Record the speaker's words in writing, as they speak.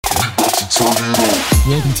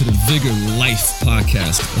Welcome to the Vigor Life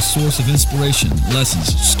Podcast, a source of inspiration,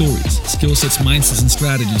 lessons, stories, skill sets, mindsets, and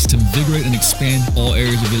strategies to invigorate and expand all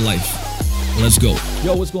areas of your life. Let's go.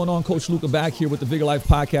 Yo, what's going on? Coach Luca back here with the Vigor Life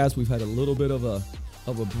Podcast. We've had a little bit of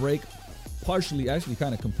a break, partially, actually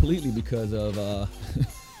kind of completely because of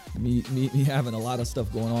me having a lot of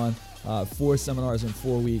stuff going on. 4 seminars in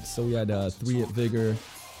 4 weeks. So we had 3 at Vigor,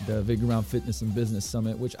 the Vigor Around Fitness and Business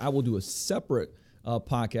Summit, which I will do a separate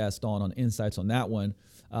podcast on insights on that one.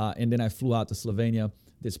 And then I flew out to Slovenia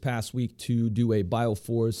this past week to do a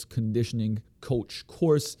Bioforce conditioning coach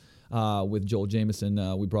course with Joel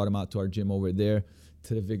Jameson. We brought him out to our gym over there,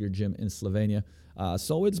 to the Vigor gym in Slovenia.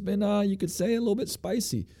 So it's been, you could say, a little bit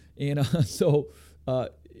spicy. And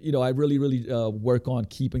I really work on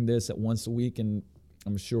keeping this at once a week. And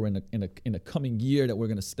I'm sure in the coming year that we're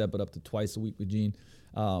going to step it up to twice a week with Gene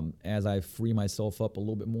as I free myself up a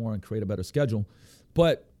little bit more and create a better schedule.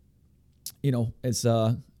 But it's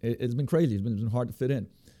been crazy. It's been hard to fit in,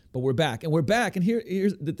 but we're back. And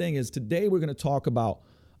here's the thing: is today we're going to talk about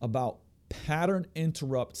pattern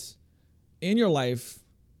interrupts in your life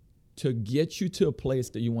to get you to a place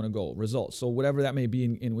that you want to go. Results. So whatever that may be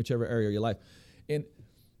in whichever area of your life. And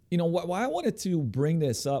why I wanted to bring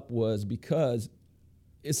this up was because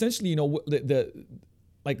essentially,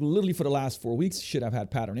 literally for the last 4 weeks, I've had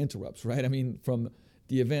pattern interrupts, right? I mean, from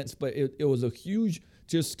the events, but it was a huge,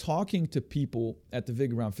 just talking to people at the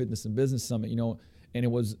Vigor Around Fitness and Business Summit, and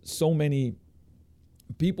it was so many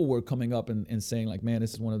people were coming up and saying like, man,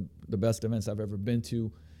 this is one of the best events I've ever been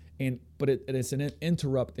to. But it's an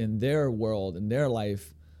interrupt in their world, in their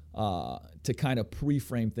life, to kind of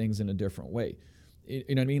pre-frame things in a different way. You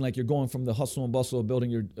know what I mean? Like you're going from the hustle and bustle of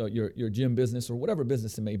building your gym business or whatever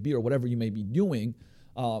business it may be or whatever you may be doing,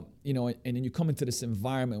 and then you come into this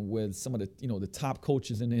environment with some of the top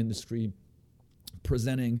coaches in the industry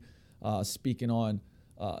presenting, speaking on,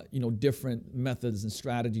 different methods and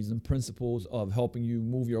strategies and principles of helping you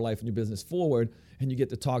move your life and your business forward. And you get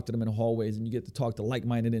to talk to them in the hallways and you get to talk to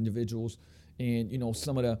like-minded individuals. And,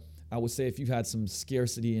 I would say if you've had some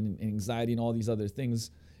scarcity and anxiety and all these other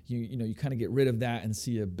things, you kind of get rid of that and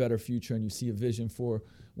see a better future and you see a vision for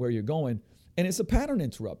where you're going. And it's a pattern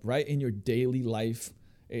interrupt, right? In your daily life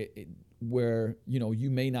where, you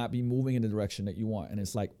may not be moving in the direction that you want. And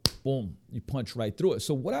it's like, boom, you punch right through it.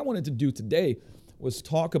 So what I wanted to do today was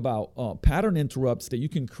talk about pattern interrupts that you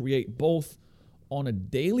can create both on a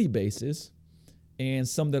daily basis and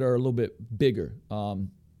some that are a little bit bigger.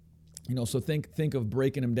 So think of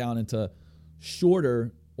breaking them down into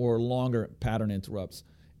shorter or longer pattern interrupts.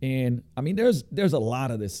 And I mean, there's a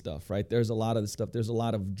lot of this stuff, right? There's a lot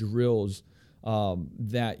of drills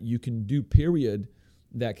that you can do, period,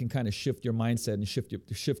 that can kind of shift your mindset and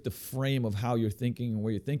shift the frame of how you're thinking and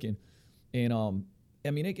where you're thinking. And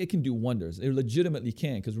it can do wonders. It legitimately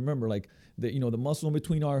can, because remember, like the muscle in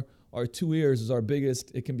between our 2 ears is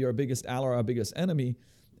it can be our biggest ally, our biggest enemy,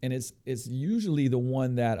 and it's usually the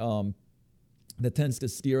one that tends to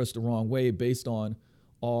steer us the wrong way based on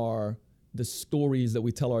the stories that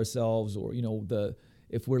we tell ourselves, or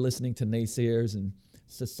if we're listening to naysayers and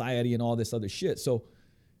society and all this other shit. So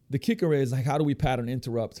the kicker is, like, how do we pattern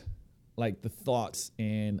interrupt like the thoughts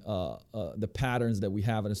and the patterns that we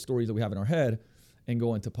have and the stories that we have in our head and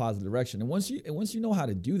go into positive direction? And once you know how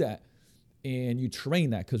to do that and you train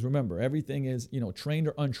that, because remember, everything is trained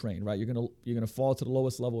or untrained, right? You're gonna fall to the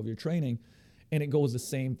lowest level of your training, and it goes the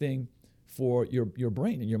same thing for your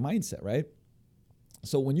brain and your mindset, right?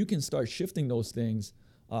 So when you can start shifting those things,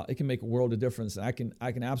 it can make a world of difference. And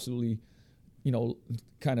I can absolutely,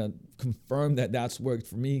 kind of confirm that that's worked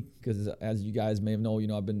for me, because as you guys may have known,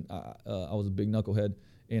 I was a big knucklehead,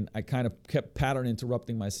 and I kind of kept pattern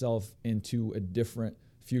interrupting myself into a different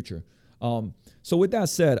future. So with that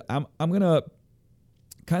said, I'm gonna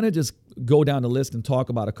kind of just go down the list and talk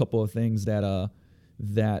about a couple of things that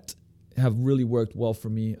have really worked well for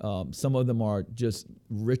me. Some of them are just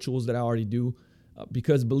rituals that I already do.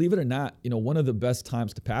 Because believe it or not, one of the best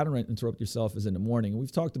times to pattern interrupt yourself is in the morning.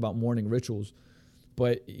 We've talked about morning rituals,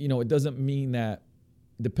 but it doesn't mean that,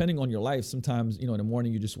 depending on your life, sometimes, in the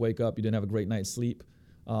morning you just wake up, you didn't have a great night's sleep,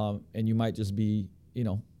 and you might just be,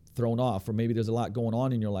 thrown off, or maybe there's a lot going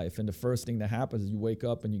on in your life. And the first thing that happens is you wake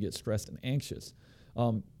up and you get stressed and anxious.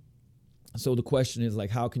 So the question is,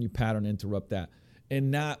 like, how can you pattern interrupt that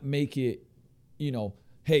and not make it,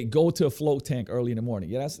 hey, go to a float tank early in the morning?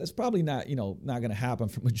 Yeah, that's probably not going to happen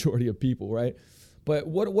for majority of people, right? But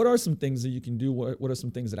what are some things that you can do? What are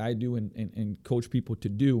some things that I do and coach people to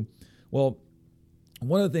do? Well,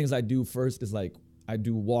 one of the things I do first is, like, I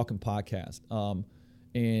do walk and podcast.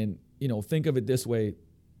 And think of it this way: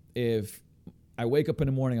 if I wake up in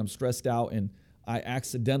the morning, I'm stressed out, and I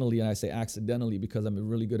accidentally, and I say accidentally because I'm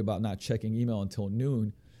really good about not checking email until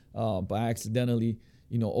noon, but I accidentally,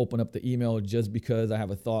 open up the email just because I have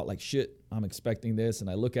a thought like, shit, I'm expecting this, and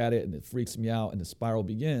I look at it and it freaks me out and the spiral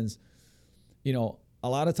begins. A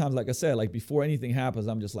lot of times, like I said, like before anything happens,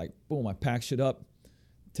 I'm just like, boom, I pack shit up,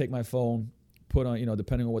 take my phone, put on,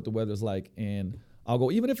 depending on what the weather's like, and I'll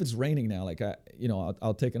go, even if it's raining now, like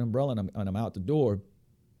I'll take an umbrella and I'm out the door,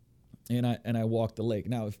 and I walk the lake.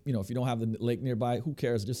 Now, if you don't have the lake nearby, who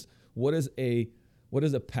cares? Just what is a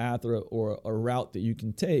path or a route that you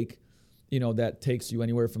can take, that takes you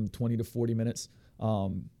anywhere from 20 to 40 minutes.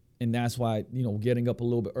 And that's why, getting up a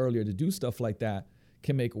little bit earlier to do stuff like that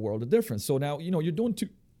can make a world of difference. So now, you're doing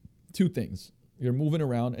two things. You're moving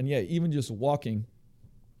around, and even just walking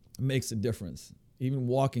makes a difference. Even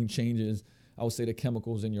walking changes, I would say, the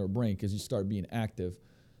chemicals in your brain because you start being active.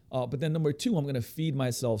 But then number two, I'm going to feed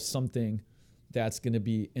myself something that's going to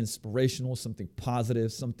be inspirational, something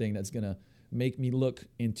positive, something that's going to make me look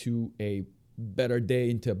into a better day,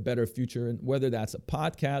 into a better future. And whether that's a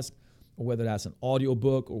podcast or whether that's an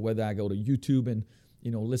audiobook or whether I go to YouTube and,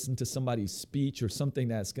 listen to somebody's speech or something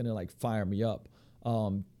that's going to like fire me up.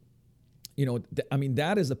 That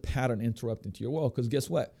is a pattern interrupt into your world because guess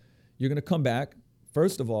what? You're going to come back.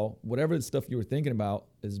 First of all, whatever the stuff you were thinking about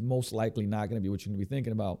is most likely not going to be what you're going to be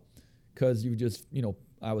thinking about because you just,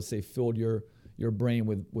 I would say filled your brain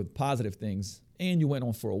with positive things and you went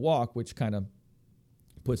on for a walk, which kind of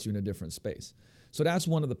puts you in a different space. So that's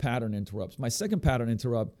one of the pattern interrupts. My second pattern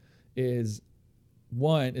interrupt is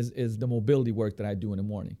the mobility work that I do in the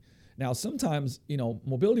morning. Now, sometimes,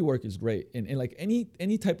 mobility work is great. And like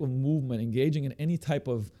any type of movement, engaging in any type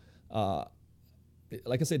of,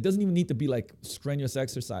 like I said, it doesn't even need to be like strenuous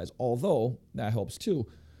exercise, although that helps too.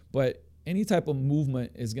 But any type of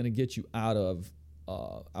movement is going to get you out of,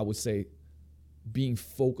 I would say, being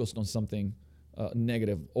focused on something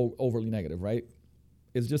negative, overly negative, right?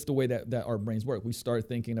 It's just the way that our brains work. We start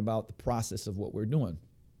thinking about the process of what we're doing,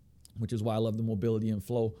 which is why I love the mobility and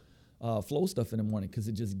flow stuff in the morning because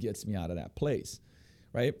it just gets me out of that place,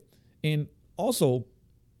 right? And also,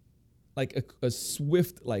 like a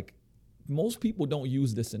swift, like most people don't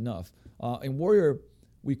use this enough. In Warrior,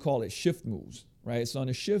 we call it shift moves, right? So on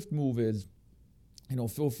a shift move is,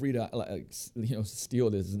 feel free to steal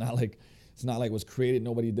this. It's not like it was created,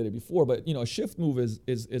 nobody did it before, but a shift move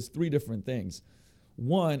is three different things.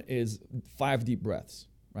 One is 5 deep breaths,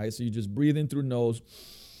 right? So you just breathe in through the nose,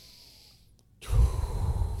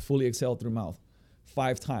 fully exhale through the mouth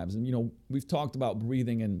 5 times. And, we've talked about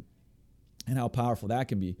breathing and how powerful that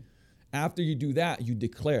can be. After you do that, you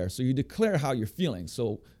declare. So you declare how you're feeling.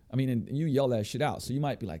 So, and you yell that shit out. So you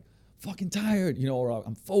might be like, fucking tired, or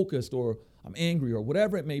I'm focused, or I'm angry, or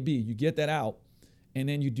whatever it may be. You get that out. And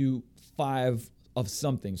then you do 5 of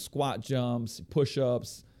something, squat jumps,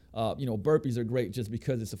 push-ups, burpees are great just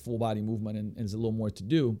because it's a full body movement and there's a little more to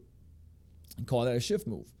do. And call that a shift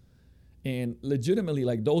move. And legitimately,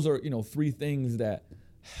 like those are, 3 things that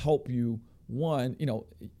help you. One,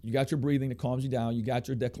 you got your breathing that calms you down. You got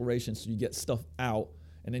your declaration, so you get stuff out.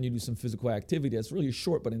 And then you do some physical activity that's really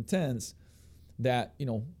short but intense that,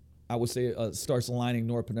 I would say starts aligning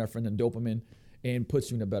norepinephrine and dopamine and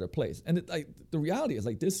puts you in a better place. And the reality is,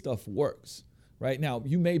 like, this stuff works. Right now,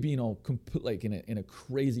 you may be, in a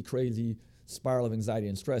crazy spiral of anxiety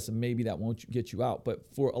and stress, and maybe that won't get you out.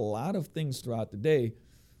 But for a lot of things throughout the day,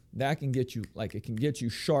 that can get you, it can get you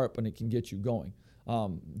sharp and it can get you going.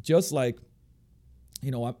 Just like,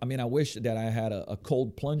 I wish that I had a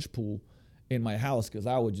cold plunge pool in my house because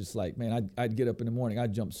I would just I'd get up in the morning,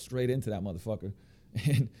 I'd jump straight into that motherfucker,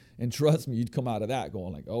 and trust me, you'd come out of that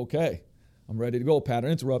going like, okay, I'm ready to go.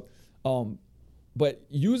 Pattern interrupt. But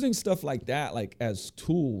using stuff like that, like as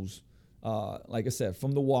tools, like I said,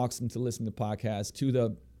 from the walks and to listen to podcasts to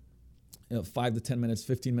the 5 to 10 minutes,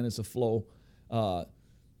 15 minutes of flow,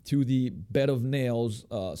 to the bed of nails.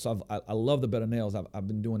 So I love the bed of nails. I've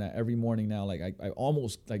been doing that every morning now. Like I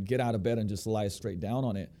almost get out of bed and just lie straight down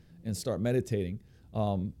on it and start meditating,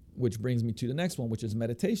 which brings me to the next one, which is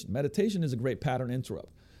meditation. Meditation is a great pattern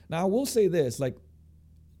interrupt. Now I will say this, like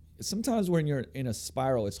sometimes when you're in a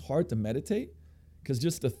spiral, it's hard to meditate because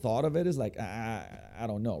just the thought of it is like, I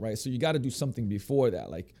don't know, right? So you got to do something before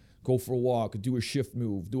that, like go for a walk, do a shift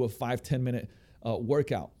move, do a 5-10 minute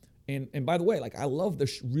workout. And by the way, like I love the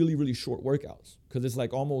really, really short workouts because it's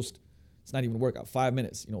like almost, it's not even a workout, 5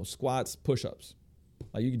 minutes, squats, push-ups.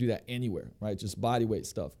 Like you can do that anywhere, right? Just body weight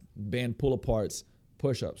stuff, band pull-aparts,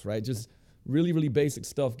 push-ups, right? Just really, really basic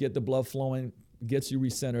stuff. Get the blood flowing, gets you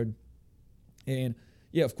recentered. And,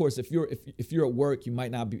 yeah, of course, if you're at work, you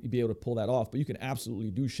might not be able to pull that off, but you can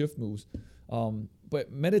absolutely do shift moves.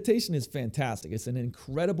 But meditation is fantastic. It's an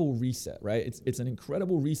incredible reset, right? It's an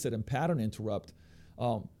incredible reset and pattern interrupt.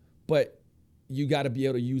 But you got to be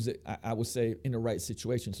able to use it, I would say, in the right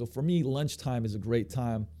situation. So for me, lunchtime is a great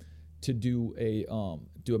time to do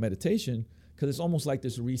a meditation, because it's almost like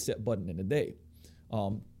this reset button in the day.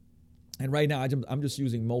 And right now, I'm just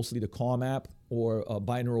using mostly the Calm app or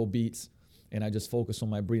binaural beats, and I just focus on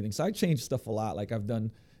my breathing. So I change stuff a lot. Like I've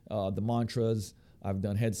done the mantras, I've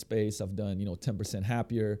done Headspace, I've done 10%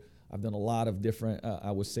 Happier. I've done a lot of different,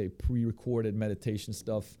 I would say, pre-recorded meditation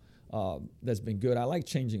stuff that's been good. I like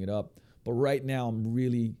changing it up, but right now I'm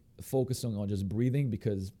really focusing on just breathing,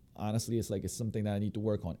 because honestly, it's something that I need to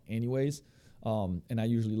work on anyways. And I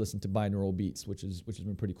usually listen to binaural beats, which has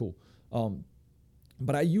been pretty cool.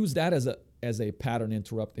 But I use that as a pattern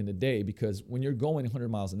interrupt in the day, because when you're going 100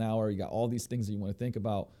 miles an hour, you got all these things that you want to think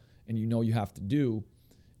about and you have to do,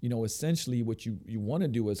 essentially what you want to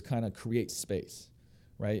do is kind of create space,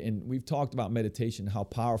 right? And we've talked about meditation, how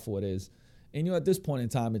powerful it is. And, at this point in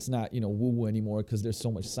time, it's not, woo-woo anymore, because there's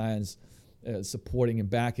so much science supporting and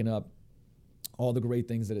backing up all the great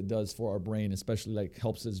things that it does for our brain, especially like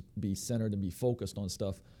helps us be centered and be focused on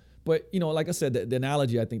stuff. But, like I said, the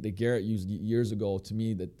analogy I think that Garrett used years ago, to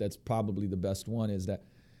me, that's probably the best one, is that,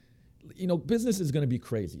 business is going to be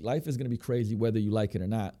crazy. Life is going to be crazy whether you like it or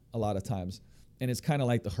not a lot of times. And it's kind of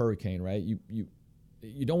like the hurricane, right?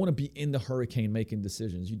 You don't want to be in the hurricane making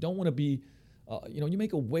decisions. You don't want to be, you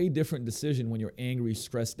make a way different decision when you're angry,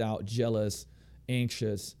 stressed out, jealous,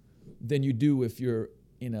 anxious, than you do if you're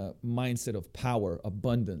in a mindset of power,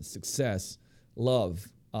 abundance, success, love,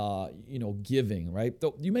 giving, right?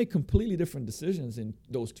 You make completely different decisions in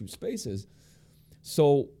those two spaces.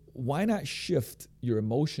 So why not shift your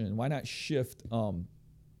emotion? Why not shift, the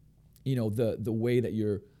way that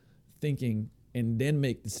you're thinking, and then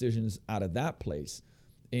make decisions out of that place?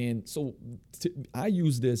 And so I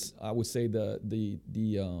use this, I would say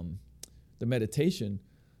the meditation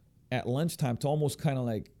at lunchtime to almost kind of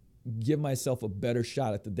like give myself a better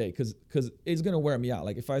shot at the day, because it's going to wear me out.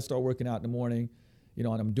 Like if I start working out in the morning, and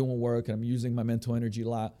I'm doing work and I'm using my mental energy a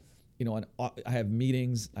lot, and I have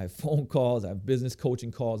meetings, I have phone calls, I have business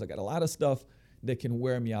coaching calls. I got a lot of stuff that can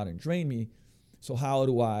wear me out and drain me. So how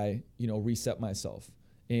do I, reset myself?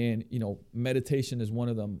 And, meditation is one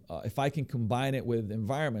of them. If I can combine it with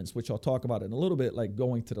environments, which I'll talk about in a little bit, like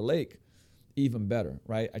going to the lake, even better,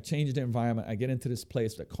 right? I change the environment. I get into this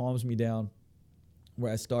place that calms me down,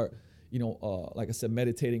 where I start, like I said,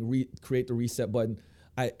 meditating, create the reset button.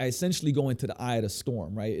 I essentially go into the eye of the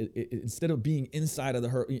storm, right? Instead of being inside of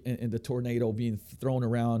the tornado, being thrown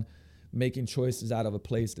around, making choices out of a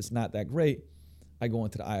place that's not that great, I go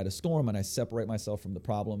into the eye of the storm and I separate myself from the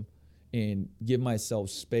problem and give myself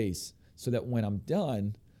space, so that when I'm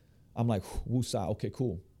done, I'm like, woosah, okay,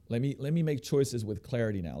 cool. Let me make choices with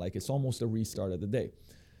clarity now. Like it's almost a restart of the day.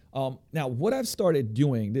 Now, what I've started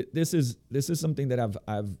doing, this is something that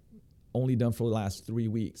I've only done for the last 3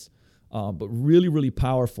 weeks, but really, really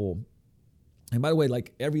powerful. And by the way,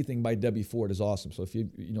 like everything by Debbie Ford is awesome. So if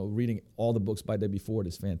reading all the books by Debbie Ford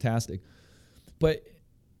is fantastic. But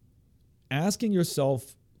asking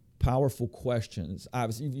yourself powerful questions.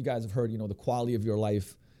 Obviously, you guys have heard, the quality of your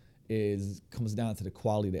life comes down to the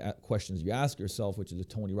quality of the questions you ask yourself, which is a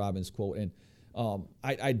Tony Robbins quote. And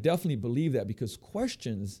I definitely believe that, because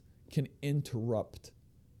questions can interrupt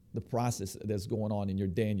the process that's going on in your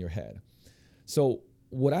day in your head. So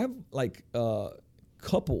what I've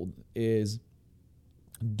coupled is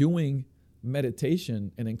doing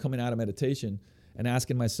meditation and then coming out of meditation and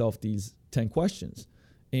asking myself these 10 questions.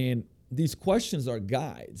 And these questions are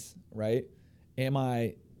guides, right? Am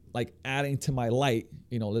I like adding to my light?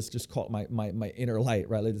 Let's just call it my inner light,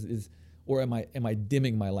 right? Or am I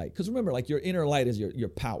dimming my light? Because remember, like your inner light is your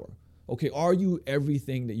power. Okay, are you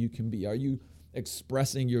everything that you can be? Are you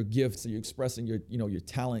expressing your gifts? Are you expressing your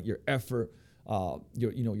talent, your effort,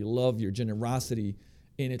 your love, your generosity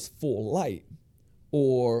in its full light?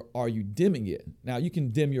 Or are you dimming it? Now you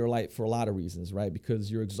can dim your light for a lot of reasons, right?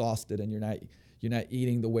 Because you're exhausted and you're not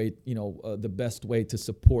eating the way, the best way to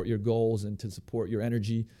support your goals and to support your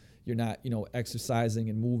energy. You're not, exercising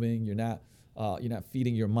and moving. You're not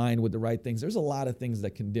feeding your mind with the right things. There's a lot of things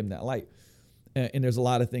that can dim that light. And there's a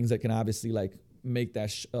lot of things that can obviously like make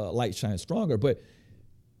that light shine stronger. But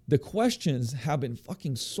the questions have been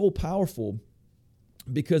fucking so powerful,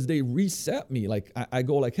 because they reset me. Like I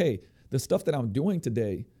go like, hey, the stuff that I'm doing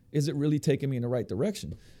today, is it really taking me in the right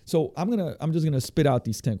direction? So I'm just gonna spit out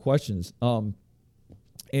these 10 questions.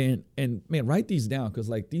 And man, write these down, because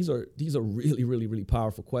like these are really, really, really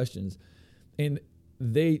powerful questions. And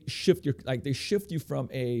they shift you from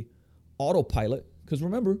a autopilot. Because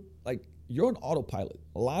remember, like, you're on autopilot.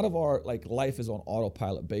 A lot of our like life is on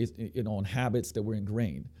autopilot based, on habits that we're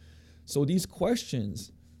ingrained. So these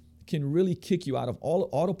questions can really kick you out of all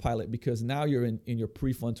autopilot, because now you're in your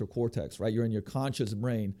prefrontal cortex, right? You're in your conscious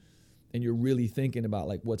brain, and you're really thinking about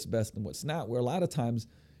like what's best and what's not, where a lot of times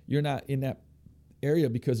you're not in that area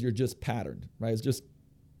because you're just patterned, right? It's just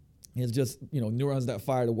neurons that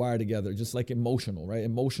fire the wire together, just like emotional, right?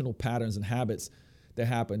 Emotional patterns and habits that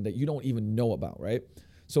happen that you don't even know about, right?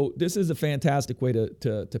 So this is a fantastic way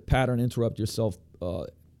to pattern interrupt yourself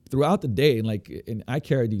throughout the day, and I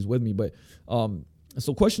carry these with me. But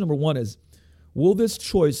so question number 1 is, will this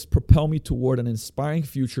choice propel me toward an inspiring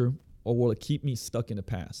future, or will it keep me stuck in the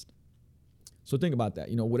past? So think about that.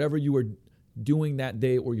 Whatever you were doing that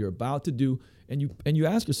day or you're about to do, and you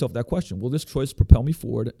ask yourself that question: will this choice propel me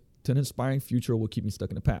forward to an inspiring future, or will it keep me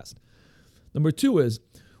stuck in the past? Number 2 is,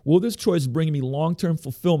 will this choice bring me long-term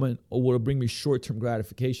fulfillment, or will it bring me short-term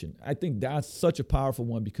gratification? I think that's such a powerful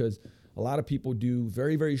one, because a lot of people do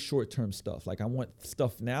very, very short-term stuff. Like, I want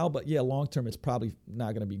stuff now, but yeah, long-term it's probably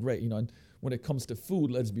not going to be great. And when it comes to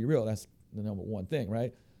food, let's be real, that's the number one thing,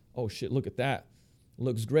 right? Oh shit, look at that.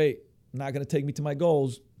 Looks great. Not going to take me to my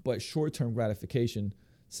goals, but short-term gratification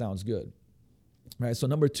sounds good. Right? So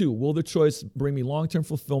number 2, will the choice bring me long-term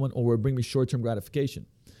fulfillment, or will it bring me short-term gratification?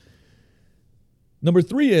 Number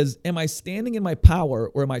 3 is, am I standing in my power,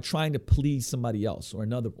 or am I trying to please somebody else, or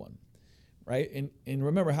another one? Right? And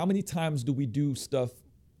remember, how many times do we do stuff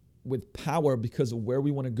with power because of where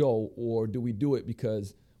we want to go, or do we do it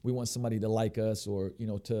because we want somebody to like us, or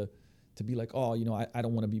to be like, oh, I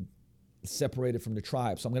don't want to be separated from the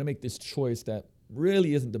tribe, so I'm going to make this choice that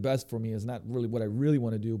really isn't the best for me. It's not really what I really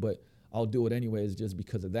want to do, but I'll do it anyways just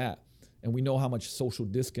because of that. And we know how much social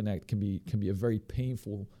disconnect can be a very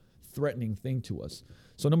painful, threatening thing to us.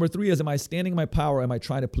 So number 3 is, am I standing in my power, or am I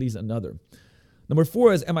trying to please another? Number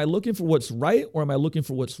 4 is, am I looking for what's right, or am I looking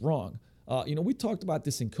for what's wrong? We talked about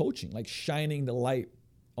this in coaching, like shining the light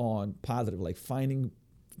on positive, like finding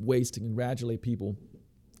ways to congratulate people.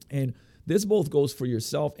 And this both goes for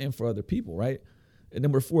yourself and for other people, right? And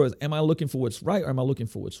number 4 is, am I looking for what's right, or am I looking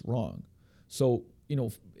for what's wrong? So,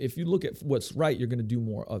 if you look at what's right, you're going to do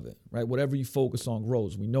more of it, right? Whatever you focus on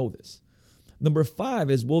grows. We know this. Number 5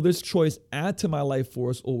 is, will this choice add to my life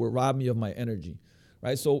force, or will it rob me of my energy,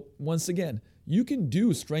 right? So once again, you can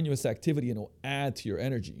do strenuous activity and it'll add to your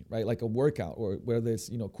energy, right? Like a workout, or whether it's,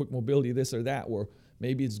 quick mobility, this or that, or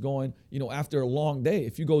maybe it's going, after a long day,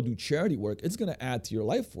 if you go do charity work, it's going to add to your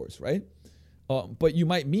life force, right? But you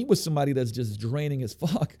might meet with somebody that's just draining as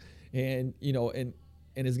fuck, and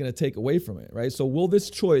it's going to take away from it, right? So will this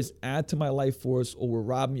choice add to my life force, or will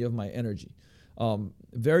rob me of my energy?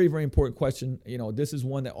 Very, very important question. This is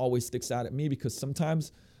one that always sticks out at me, because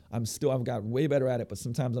sometimes I've got way better at it, but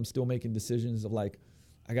sometimes I'm still making decisions of like,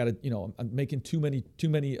 I got to, I'm making too many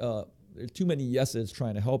yeses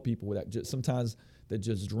trying to help people with that. Sometimes that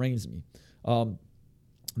just drains me.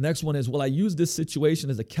 Next one is, will I use this situation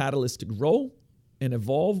as a catalyst to grow and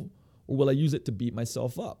evolve, or will I use it to beat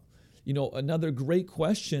myself up? Another great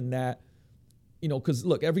question that, because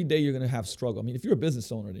look, every day you're going to have struggle. I mean, if you're a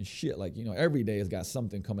business owner, then shit, like, every day has got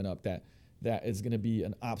something coming up that is going to be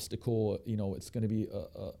an obstacle. It's going to be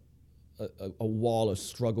a wall, a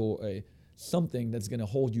struggle, something that's going to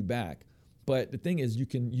hold you back. But the thing is, you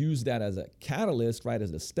can use that as a catalyst, right,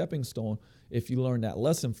 as a stepping stone, if you learn that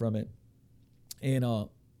lesson from it. And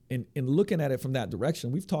looking at it from that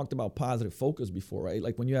direction, we've talked about positive focus before, right?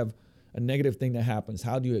 Like, when you have a negative thing that happens,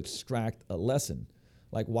 how do you extract a lesson?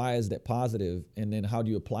 Like, why is that positive? And then how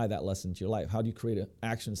do you apply that lesson to your life? How do you create an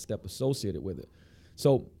action step associated with it?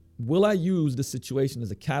 So will I use the situation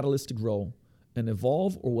as a catalyst to grow and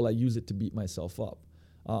evolve, or will I use it to beat myself up?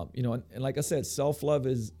 And like I said, self-love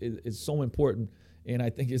is so important. And I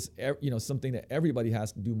think it's, something that everybody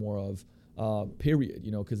has to do more of, period,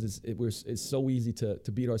 because it's so easy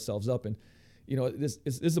to beat ourselves up. And, this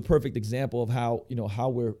is a perfect example of how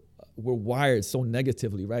we're wired so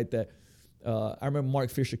negatively, right? That I remember Mark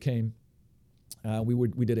Fisher came,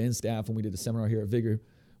 we did an in-staff, and we did a seminar here at Vigor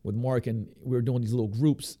with Mark, and we were doing these little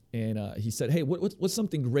groups, and he said, hey, what's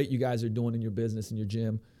something great you guys are doing in your business, in your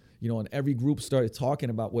gym? And every group started talking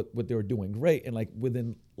about what they were doing great. And like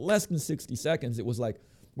within less than 60 seconds, it was like,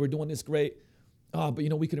 we're doing this great. But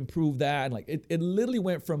we could improve that. And like, it literally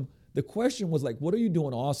went from, the question was like, what are you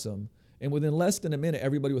doing awesome? And within less than a minute,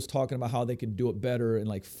 everybody was talking about how they could do it better and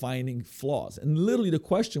like finding flaws. And literally the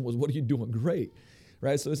question was, what are you doing great?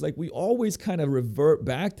 Right? So it's like, we always kind of revert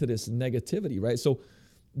back to this negativity, right? So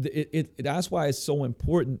that's why it's so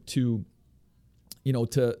important to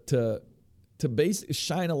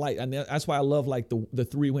shine a light. And that's why I love like the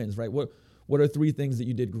 3 wins, right? What are 3 things that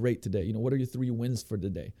you did great today? You know, what are your 3 wins for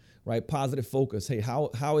today, right? Positive focus. Hey,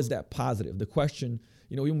 how is that positive? The question,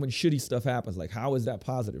 you know, even when shitty stuff happens, like how is that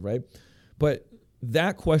positive, right? But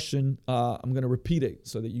that question, I'm going to repeat it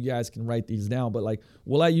so that you guys can write these down. But like,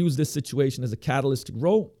 will I use this situation as a catalyst to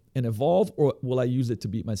grow and evolve, or will I use it to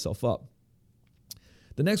beat myself up?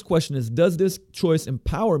 The next question is, does this choice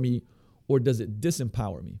empower me or does it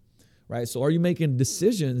disempower me, right? So are you making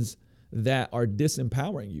decisions that are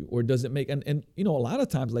disempowering you, or does it make, and you know, a lot of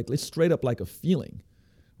times, like, it's straight up like a feeling,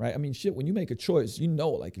 right? I mean, shit, when you make a choice, you know,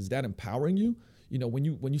 like, is that empowering you? You know, when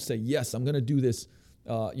you say, yes, I'm going to do this,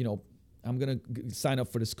 you know, I'm going to sign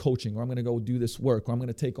up for this coaching, or I'm going to go do this work, or I'm going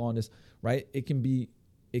to take on this, right?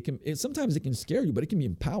 Sometimes it can scare you, but it can be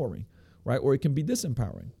empowering, right? Or it can be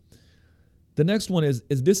disempowering. The next one is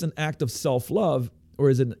this an act of self-love, or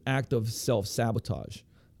is it an act of self-sabotage?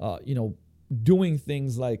 You know, doing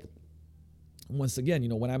things like, once again, you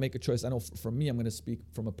know, when I make a choice, I know for me, I'm going to speak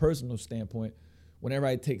from a personal standpoint. Whenever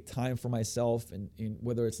I take time for myself, and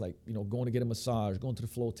whether it's like, you know, going to get a massage, going to the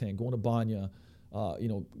float tank, going to Banya, you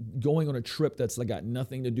know, going on a trip that's like got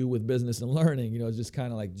nothing to do with business and learning, you know, it's just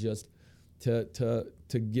kind of like just to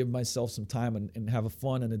give myself some time and have a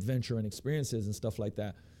fun and adventure and experiences and stuff like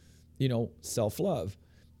that. You know, self-love.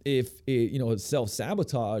 If it, you know,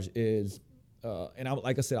 self-sabotage is,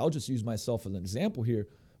 like I said, I'll just use myself as an example here,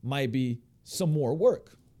 might be some more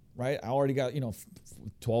work, right? I already got, you know,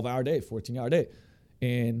 12-hour day, 14-hour day.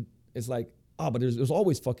 And it's like, but there's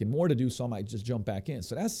always fucking more to do, so I might just jump back in.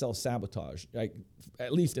 So that's self-sabotage. Like,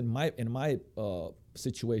 at least in my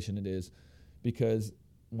situation it is, because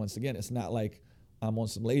once again, it's not like I'm on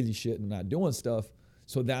some lazy shit and not doing stuff.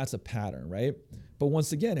 So that's a pattern, right? But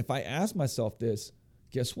once again, if I ask myself this,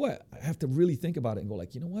 guess what? I have to really think about it and go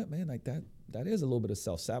like, you know what, man, like that is a little bit of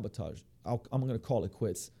self-sabotage. I'm going to call it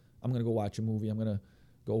quits. I'm going to go watch a movie. I'm going to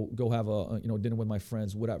go have a you know, dinner with my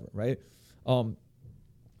friends, whatever, right? And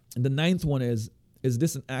the 9th one is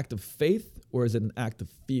this an act of faith or is it an act of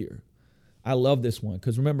fear? I love this one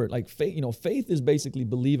because remember, like, faith, you know, faith is basically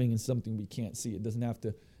believing in something we can't see. It doesn't have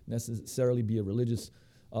to necessarily be a religious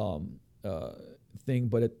thing,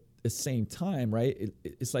 but at the same time, right?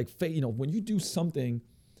 It's like faith. You know, when you do something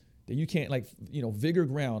that you can't, like, you know, Vigor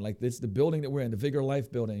Ground, like this, the building that we're in, the Vigor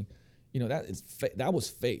Life building. You know, that was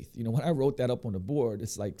faith. You know, when I wrote that up on the board,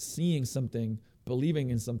 it's like seeing something, believing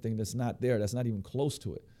in something that's not there, that's not even close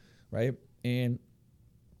to it, right? And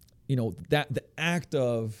you know, that the act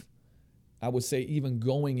of, I would say, even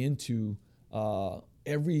going into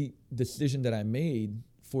every decision that I made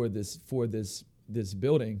for this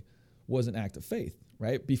building was an act of faith,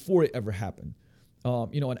 right? Before it ever happened.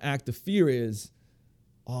 You know, an act of fear is,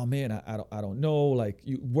 oh man, I don't know, like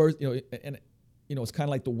you know, and you know, it's kind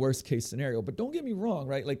of like the worst case scenario. But don't get me wrong,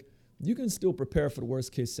 right? Like, you can still prepare for the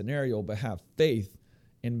worst case scenario, but have faith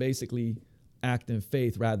and basically act in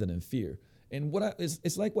faith rather than fear. And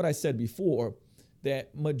it's like what I said before, that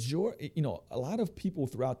you know, a lot of people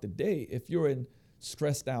throughout the day, if you're in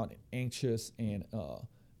stressed out and anxious and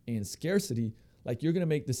in scarcity, like, you're going to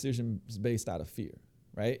make decisions based out of fear,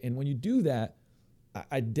 right? And when you do that,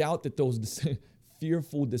 I doubt that those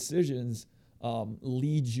fearful decisions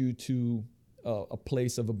lead you to a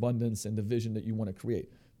place of abundance and the vision that you want to create.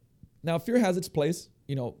 Now, fear has its place.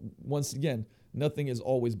 You know, once again, nothing is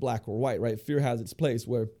always black or white, right? Fear has its place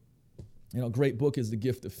where, you know, a great book is The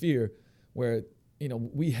Gift of Fear, where, you know,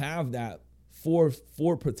 we have that for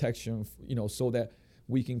protection, you know, so that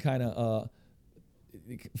we can kind of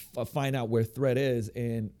find out where threat is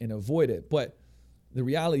and avoid it. But the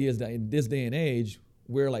reality is that in this day and age,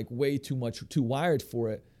 we're like way too wired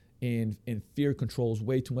for it, and fear controls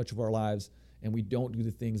way too much of our lives, and we don't do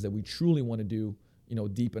the things that we truly want to do, you know,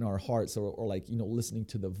 deep in our hearts, or like, you know, listening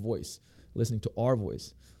to our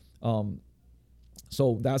voice.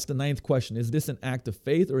 So that's the 9th question. Is this an act of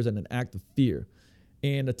faith or is it an act of fear?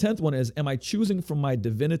 And the 10th one is, am I choosing from my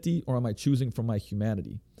divinity or am I choosing from my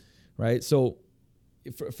humanity? Right? So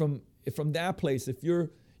from that place, if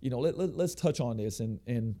you're, you know, let's touch on this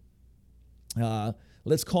and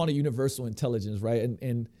let's call it universal intelligence, right?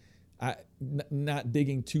 And not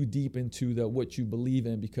digging too deep into what you believe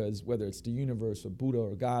in, because whether it's the universe or Buddha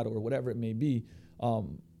or God or whatever it may be,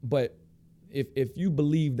 but if you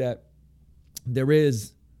believe that there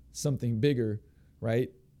is something bigger, right,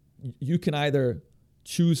 you can either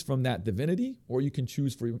choose from that divinity or you can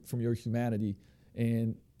choose from your humanity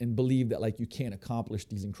and believe that, like, you can't accomplish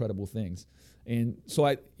these incredible things. And so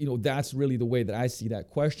you know, that's really the way that I see that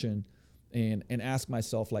question, and ask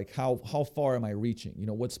myself, like, how far am I reaching? You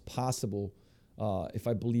know, what's possible if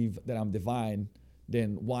I believe that I'm divine,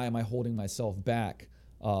 then why am I holding myself back,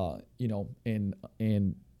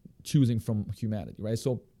 and choosing from humanity, right?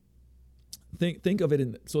 So think of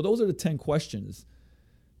it so those are the 10 questions.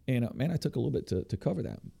 And I took a little bit to cover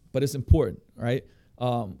that, but it's important, right?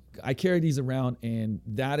 I carry these around, and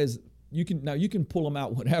that is, you can pull them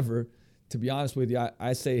out whenever. To be honest with you,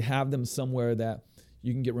 I say have them somewhere that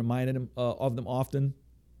you can get reminded of them often.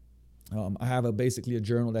 I have basically a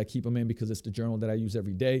journal that I keep them in because it's the journal that I use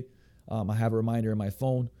every day. I have a reminder in my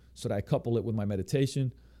phone so that I couple it with my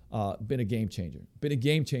meditation. Been a game changer.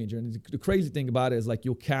 And the crazy thing about it is, like,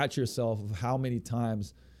 you'll catch yourself of how many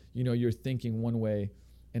times, you're thinking one way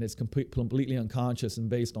and it's completely unconscious and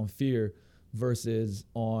based on fear versus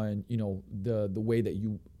on, the way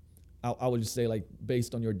that I would just say, like,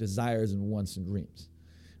 based on your desires and wants and dreams,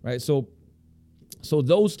 right? So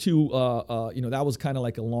those two, that was kind of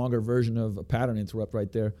like a longer version of a pattern interrupt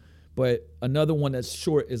right there. But another one that's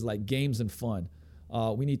short is like games and fun.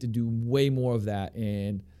 We need to do way more of that.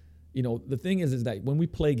 And, the thing is that when we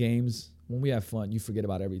play games, when we have fun, you forget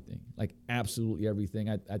about everything, like absolutely everything.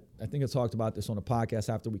 I think I talked about this on a podcast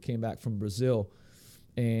after we came back from Brazil.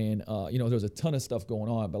 And, there was a ton of stuff going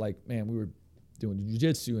on. But, like, man, we were doing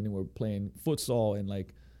jiu-jitsu, and then we were playing futsal and,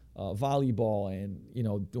 like, volleyball and,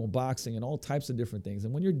 doing boxing and all types of different things.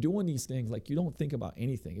 And when you're doing these things, like, you don't think about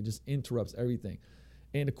anything. It just interrupts everything.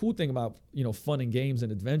 And the cool thing about, fun and games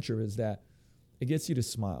and adventure is that it gets you to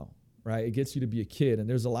smile, right? It gets you to be a kid. And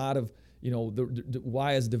there's a lot of, the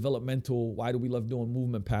why is developmental, why do we love doing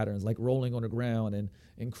movement patterns like rolling on the ground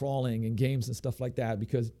and crawling and games and stuff like that?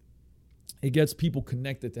 Because it gets people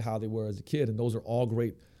connected to how they were as a kid. And those are all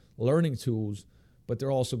great learning tools, but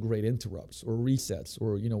they're also great interrupts or resets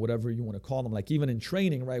or, whatever you want to call them. Like, even in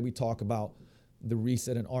training, right, we talk about the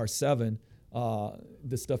reset in R7,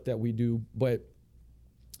 the stuff that we do. But,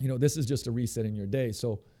 this is just a reset in your day.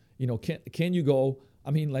 So, can you go,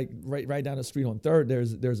 like right down the street on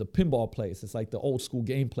 3rd, there's a pinball place. It's like the old school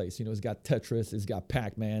game place. It's got Tetris, it's got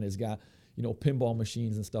Pac-Man, it's got, pinball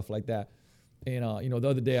machines and stuff like that. And, the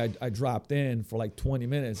other day I dropped in for like 20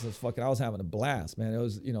 minutes. I was having a blast, man. It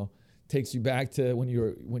was, takes you back to when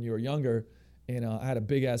you were younger. And I had a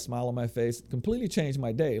big ass smile on my face. Completely changed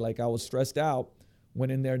my day. Like, I was stressed out,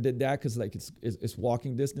 went in there and did that because, like, it's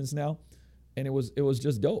walking distance now. And it was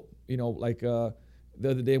just dope. The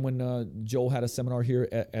other day when Joel had a seminar here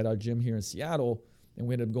at our gym here in Seattle, and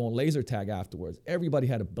we ended up going laser tag afterwards. Everybody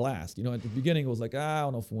had a blast. At the beginning it was like, I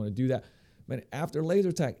don't know if we want to do that. But after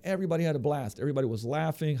laser tag, everybody had a blast. Everybody was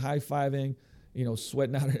laughing, high-fiving,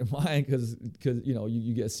 sweating out of their mind because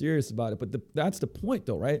you get serious about it. But that's the point,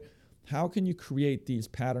 though, right? How can you create these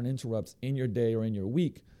pattern interrupts in your day or in your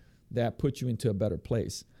week that put you into a better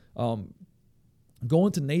place? Go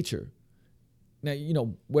into nature. Now,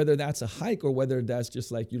 whether that's a hike or whether that's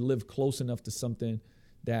just like you live close enough to something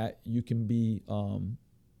that you can be,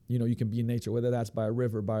 you can be in nature, whether that's by a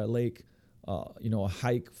river, by a lake, a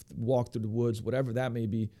hike, walk through the woods, whatever that may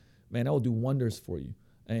be, man, that will do wonders for you.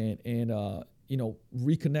 And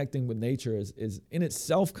reconnecting with nature is in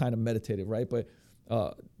itself kind of meditative, right? But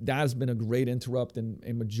that has been a great interrupt, and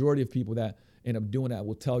a majority of people that end up doing that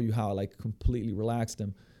will tell you how, like, completely relaxed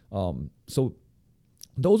them. So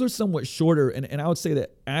those are somewhat shorter, and I would say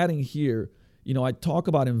that adding here, I talk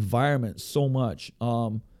about environment so much.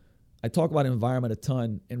 I talk about environment a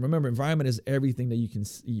ton, and remember, environment is everything that you can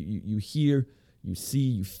you hear, you see,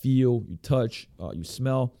 you feel, you touch, you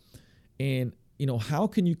smell, and how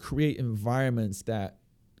can you create environments that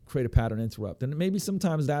create a pattern interrupt? And maybe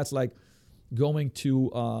sometimes that's like going to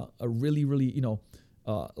a really, really,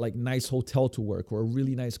 like nice hotel to work, or a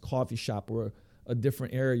really nice coffee shop, or a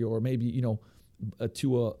different area, or maybe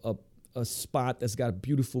to a spot that's got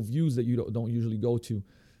beautiful views that you don't usually go to.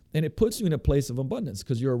 And it puts you in a place of abundance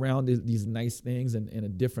because you're around these nice things and in a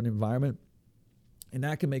different environment. And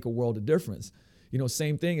that can make a world of difference.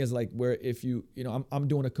 Same thing is like where if I'm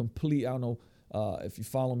doing a complete, I don't know if you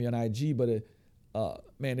follow me on IG, but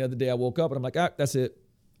man, the other day I woke up and I'm like, that's it.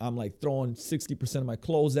 I'm like throwing 60% of my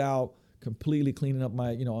clothes out, completely cleaning up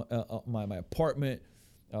my, my apartment,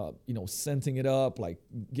 scenting it up, like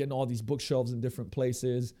getting all these bookshelves in different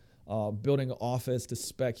places, building an office to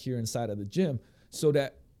spec here inside of the gym, so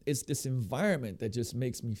that it's this environment that just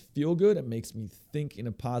makes me feel good. It makes me think in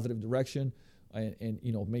a positive direction, and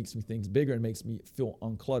makes me think bigger and makes me feel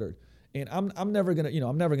uncluttered. And I'm never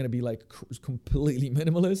gonna be like completely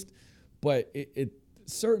minimalist, but it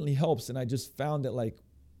certainly helps. And I just found that, like,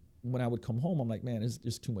 when I would come home, I'm like, man, it's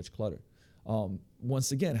just too much clutter.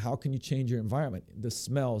 Once again, how can you change your environment? The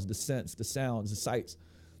smells, the scents, the sounds, the sights,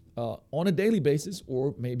 on a daily basis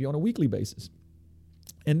or maybe on a weekly basis.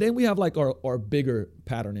 And then we have like our bigger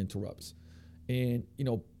pattern interrupts. And,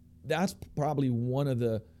 that's probably one of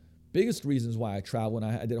the biggest reasons why I travel. And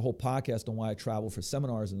I did a whole podcast on why I travel for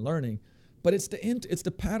seminars and learning. But it's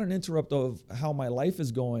the pattern interrupt of how my life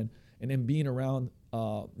is going, and then being around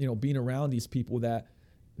these people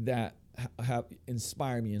that have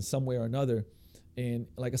inspired me in some way or another. And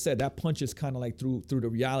like I said, that punches kind of like through the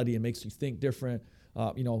reality and makes you think different.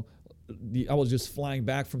 I was just flying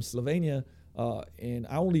back from Slovenia, and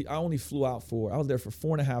I only flew out I was there for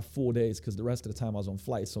 4.5 full days, because the rest of the time I was on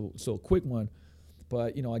flight. So a quick one,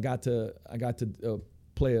 but I got to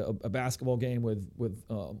play a basketball game with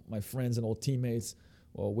my friends and old teammates,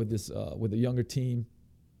 with a younger team.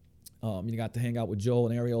 Got to hang out with Joel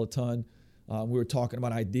and Ariel a ton. We were talking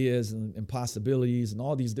about ideas and possibilities and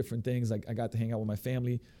all these different things. I got to hang out with my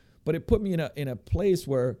family, but it put me in a place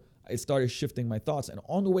where I started shifting my thoughts. And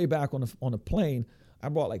on the way back on a plane, I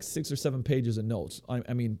brought like 6 or 7 pages of notes.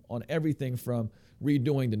 I mean, on everything from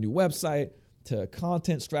redoing the new website to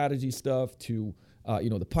content strategy stuff to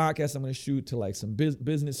the podcast I'm going to shoot, to like some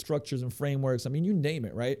business structures and frameworks. I mean, you name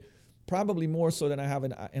it, right? Probably more so than I have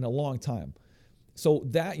in a long time. So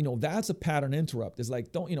that, that's a pattern interrupt. It's like,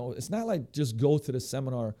 it's not like just go to the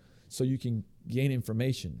seminar so you can gain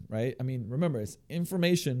information, right? I mean, remember, it's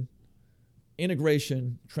information,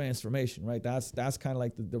 integration, transformation, right? That's kind of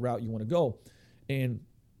like the route you want to go. And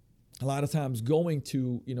a lot of times going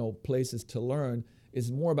to, places to learn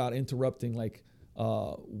is more about interrupting like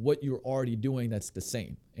what you're already doing that's the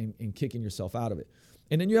same, and kicking yourself out of it.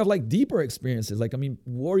 And then you have like deeper experiences. Like, I mean,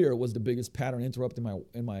 Warrior was the biggest pattern interrupt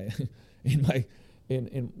in my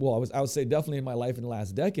I would say definitely in my life in the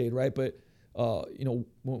last decade, right? But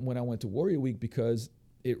when I went to Warrior Week, because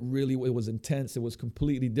it was intense, it was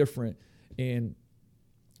completely different, and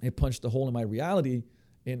it punched a hole in my reality.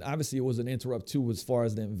 And obviously it was an interrupt too, as far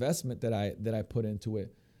as the investment that I put into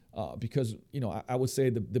it, because I would say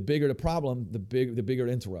the bigger the problem, the bigger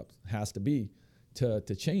the interrupt has to be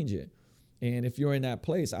to change it. And if you're in that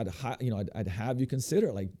place, I'd have you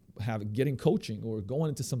consider like getting coaching or going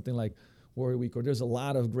into something like Warrior Week. Or there's a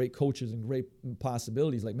lot of great coaches and great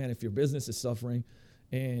possibilities. Like, man, if your business is suffering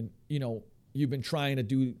and you've been trying to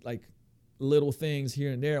do like little things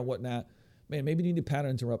here and there and whatnot, man, maybe you need to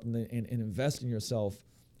pattern interrupt and invest in yourself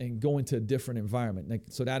and go into a different environment. Like,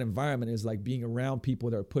 so that environment is like being around people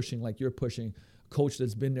that are pushing like you're pushing, a coach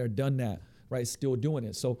that's been there, done that, right? Still doing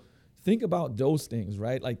it. So think about those things,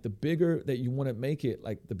 right? Like the bigger that you want to make it,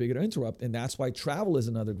 like the bigger to interrupt. And that's why travel is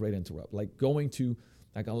another great interrupt. Like going to,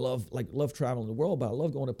 like I love traveling the world, but I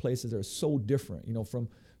love going to places that are so different, from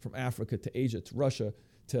Africa to Asia to Russia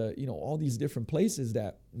to, all these different places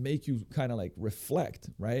that make you kind of like reflect,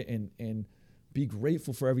 right? And be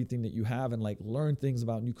grateful for everything that you have, and like learn things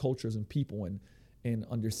about new cultures and people and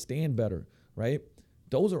understand better, right?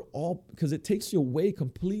 Those are all, because it takes you away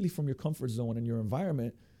completely from your comfort zone and your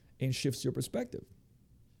environment and shifts your perspective.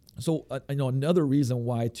 So another reason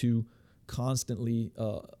why to constantly,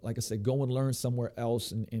 like I said, go and learn somewhere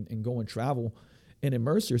else and go and travel and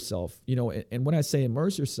immerse yourself, and when I say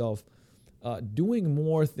immerse yourself, doing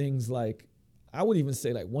more things like, I would even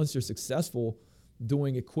say like once you're successful,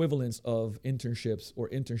 doing equivalents of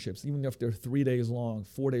internships, even if they're 3 days long,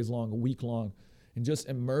 4 days long, a week long, and just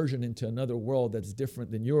immersion into another world that's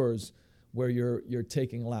different than yours, where you're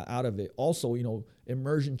taking a lot out of it. Also,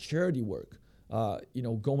 immersion charity work,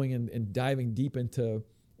 going and diving deep into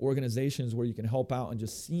organizations where you can help out and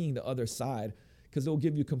just seeing the other side, because it'll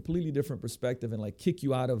give you a completely different perspective and like kick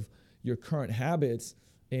you out of your current habits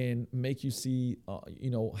and make you see,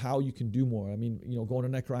 how you can do more. I mean, going to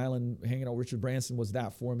Necker Island, hanging out with Richard Branson was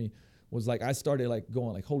that for me. Was like, I started like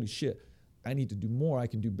going like, holy shit, I need to do more. I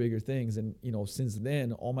can do bigger things. And, since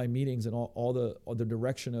then, all my meetings and all the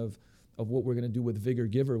direction of what we're going to do with Vigor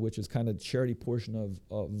Giver, which is kind of the charity portion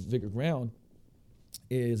of Vigor Ground,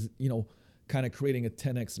 is, kind of creating a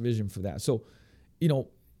 10X vision for that. So,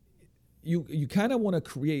 you kind of want to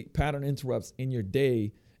create pattern interrupts in your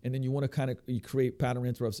day, and then you want to kind of create pattern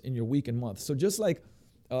interrupts in your week and month. So just like,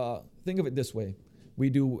 think of it this way.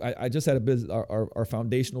 I just had our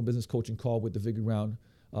foundational business coaching call with the Vigor Ground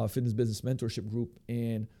Fitness Business Mentorship Group.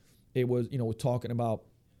 And it was, we're talking about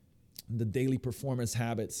the daily performance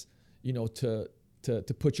habits, to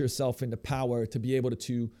put yourself into power, to be able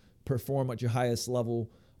to perform at your highest level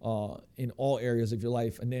in all areas of your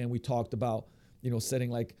life. And then we talked about, setting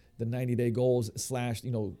like the 90-day goals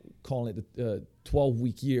 / calling it the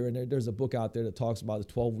 12-week year. And there's a book out there that talks about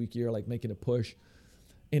the 12-week year, like making a push.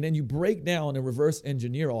 And then you break down and reverse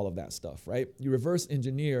engineer all of that stuff, right? You reverse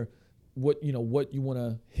engineer what you want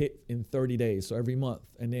to hit in 30 days, so every month.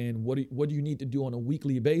 And then what do you need to do on a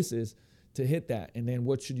weekly basis to hit that? And then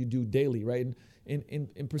what should you do daily, right?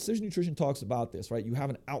 in precision nutrition talks about this, right? You have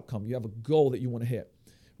an outcome, you have a goal that you want to hit,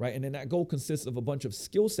 right? And then that goal consists of a bunch of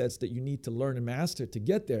skill sets that you need to learn and master to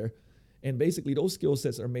get there. And basically those skill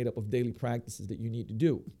sets are made up of daily practices that you need to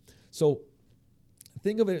do. So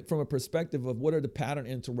think of it from a perspective of what are the pattern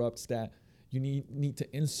interrupts that you need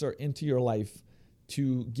to insert into your life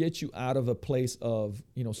to get you out of a place of,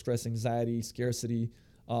 stress, anxiety, scarcity,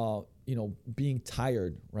 being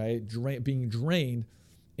tired, right? Being drained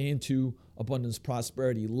into abundance,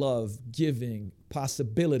 prosperity, love, giving,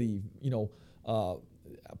 possibility,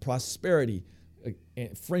 prosperity,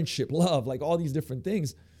 and friendship, love, like all these different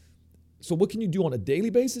things. So what can you do on a daily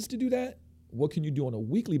basis to do that? What can you do on a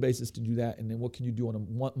weekly basis to do that? And then what can you do on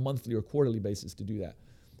a monthly or quarterly basis to do that?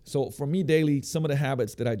 So for me daily, some of the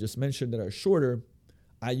habits that I just mentioned that are shorter,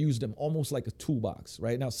 I use them almost like a toolbox,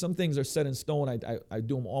 right? Now, some things are set in stone. I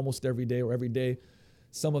do them almost every day or every day.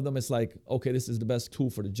 Some of them it's like, okay, this is the best tool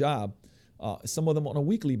for the job. Some of them on a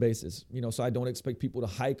weekly basis, so I don't expect people to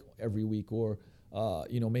hike every week or,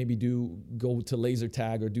 maybe go to laser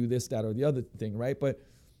tag or do this, that, or the other thing, right? But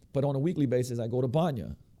on a weekly basis, I go to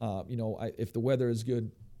Banya. If the weather is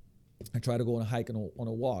good, I try to go on a hike and on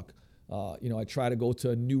a walk. I try to go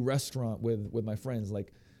to a new restaurant with my friends,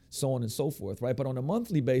 like so on and so forth, right? But on a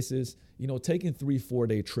monthly basis, taking 3-4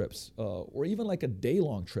 day trips, or even like a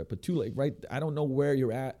day-long trip, a 2-leg, right? I don't know where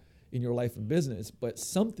you're at in your life and business, but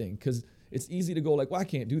something, because it's easy to go like, well, I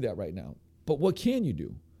can't do that right now. But what can you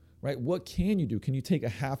do, right? What can you do? Can you take a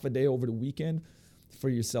half a day over the weekend for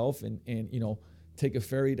yourself and take a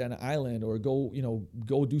ferry down an island or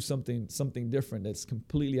go do something different that's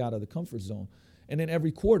completely out of the comfort zone? And then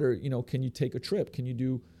every quarter, can you take a trip? Can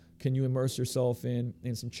you immerse yourself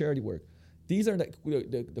in some charity work? These are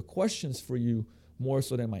the questions for you more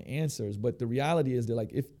so than my answers. But the reality is that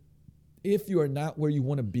like if you are not where you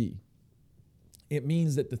want to be, it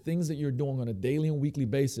means that the things that you're doing on a daily and weekly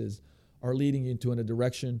basis are leading you in a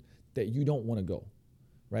direction that you don't want to go,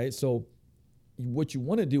 right? So what you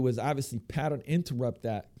want to do is obviously pattern interrupt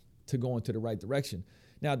that to go into the right direction.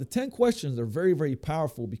 Now, the 10 questions are very, very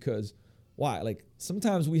powerful because why? Like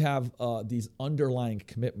sometimes we have these underlying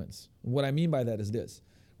commitments. And what I mean by that is this,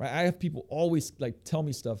 right? I have people always like tell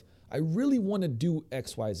me stuff. I really want to do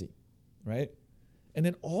X, Y, Z, right? And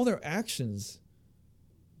then all their actions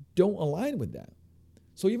don't align with that.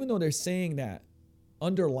 So even though they're saying that,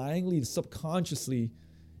 underlyingly, subconsciously,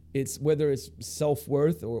 it's whether it's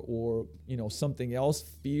self-worth or something else,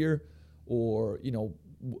 fear, or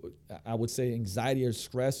I would say anxiety or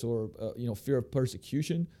stress or fear of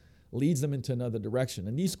persecution leads them into another direction.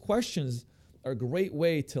 And these questions are a great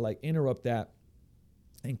way to like interrupt that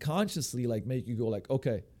and consciously like make you go like,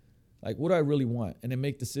 okay, like what do I really want? And then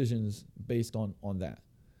make decisions based on that.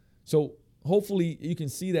 So hopefully you can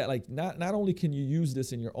see that like not only can you use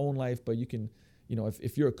this in your own life, but you can,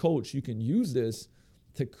 if you're a coach, you can use this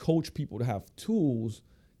to coach people to have tools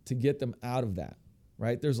to get them out of that,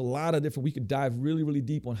 right? There's a lot of different, we could dive really, really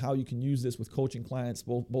deep on how you can use this with coaching clients,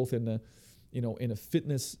 both in the, in a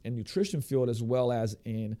fitness and nutrition field, as well as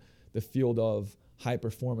in the field of high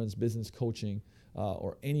performance business coaching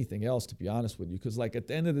or anything else, to be honest with you. Because like at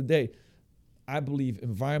the end of the day, I believe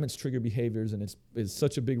environments trigger behaviors, and it's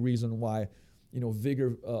such a big reason why,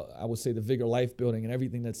 Vigor, I would say the Vigor Life building and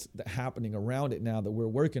everything that's happening around it now that we're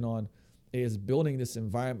working on is building this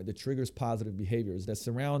environment that triggers positive behaviors, that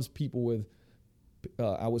surrounds people with,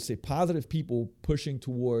 I would say, positive people pushing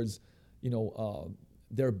towards,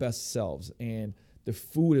 their best selves. And the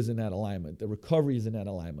food is in that alignment. The recovery is in that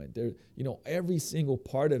alignment. There, every single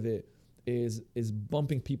part of it is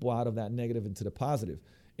bumping people out of that negative into the positive.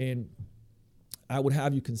 And I would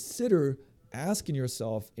have you consider asking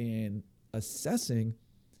yourself and assessing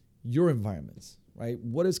your environments, right?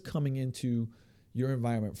 What is coming into your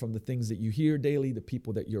environment from the things that you hear daily, the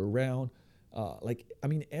people that you're around,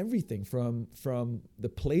 everything from the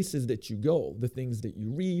places that you go, the things that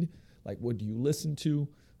you read, like what do you listen to,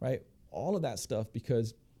 right? All of that stuff,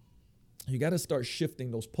 because you got to start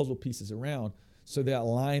shifting those puzzle pieces around so they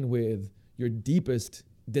align with your deepest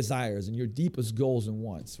desires and your deepest goals and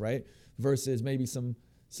wants, right? Versus maybe some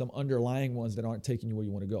underlying ones that aren't taking you where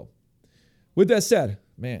you want to go. With that said,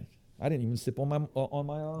 man, I didn't even sip on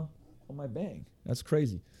my bang. That's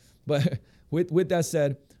crazy. But with that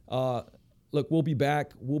said, look, we'll be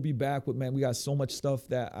back. We'll be back with, man, we got so much stuff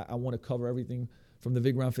that I want to cover, everything from the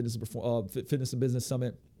Vigor Fitness and Business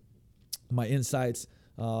Summit, my insights,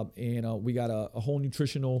 and we got a whole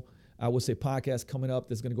nutritional, I would say, podcast coming up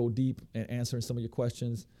that's going to go deep and answering some of your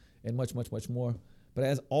questions and much, much, much more. But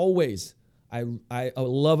as always, I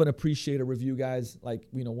love and appreciate a review, guys. Like,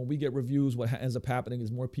 when we get reviews, what ends up happening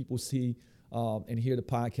is more people see and hear the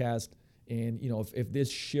podcast, And, if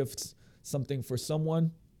this shifts something for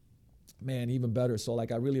someone, man, even better. So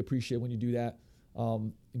like, I really appreciate when you do that.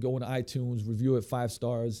 Go into iTunes, review it 5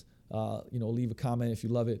 stars, leave a comment if you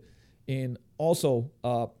love it. And also,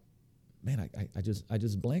 man, I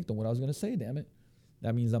just blanked on what I was going to say, damn it.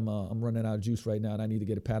 That means I'm running out of juice right now and I need to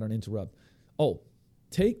get a pattern interrupt. Oh,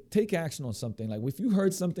 take action on something. Like if you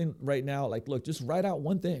heard something right now, like, look, just write out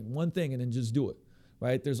one thing and then just do it,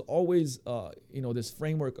 right? There's always, this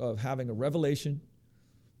framework of having a revelation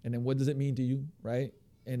and then what does it mean to you, right?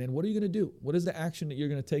 And then what are you going to do? What is the action that you're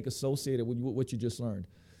going to take associated with what you just learned?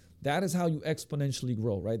 That is how you exponentially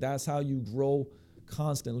grow, right? That's how you grow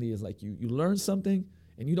constantly, is like you learn something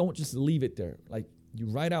and you don't just leave it there. Like you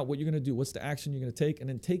write out what you're going to do, what's the action you're going to take, and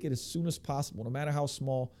then take it as soon as possible, no matter how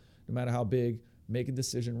small, no matter how big. Make a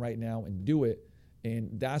decision right now and do it. And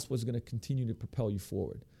that's what's going to continue to propel you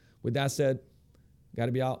forward. With that said, got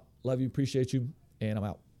to be out. Love you, appreciate you, and I'm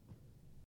out.